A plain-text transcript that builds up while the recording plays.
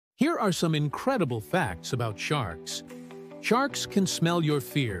Here are some incredible facts about sharks. Sharks can smell your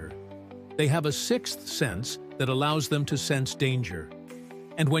fear. They have a sixth sense that allows them to sense danger.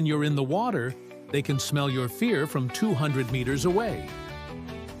 And when you're in the water, they can smell your fear from 200 meters away.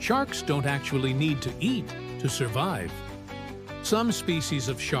 Sharks don't actually need to eat to survive. Some species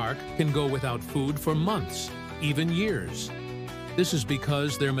of shark can go without food for months, even years. This is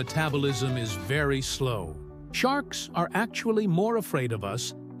because their metabolism is very slow. Sharks are actually more afraid of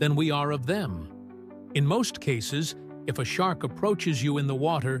us than we are of them. In most cases, if a shark approaches you in the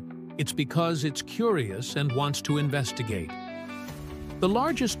water, it's because it's curious and wants to investigate. The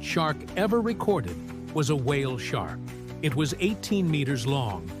largest shark ever recorded was a whale shark. It was 18 meters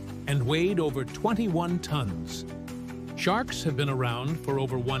long and weighed over 21 tons. Sharks have been around for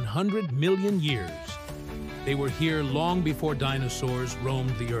over 100 million years. They were here long before dinosaurs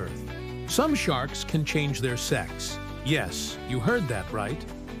roamed the earth. Some sharks can change their sex. Yes, you heard that right.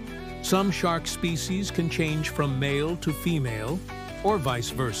 Some shark species can change from male to female, or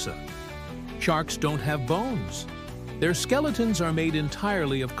vice versa. Sharks don't have bones. Their skeletons are made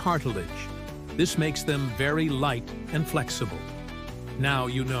entirely of cartilage. This makes them very light and flexible. Now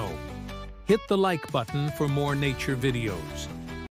you know. Hit the like button for more nature videos.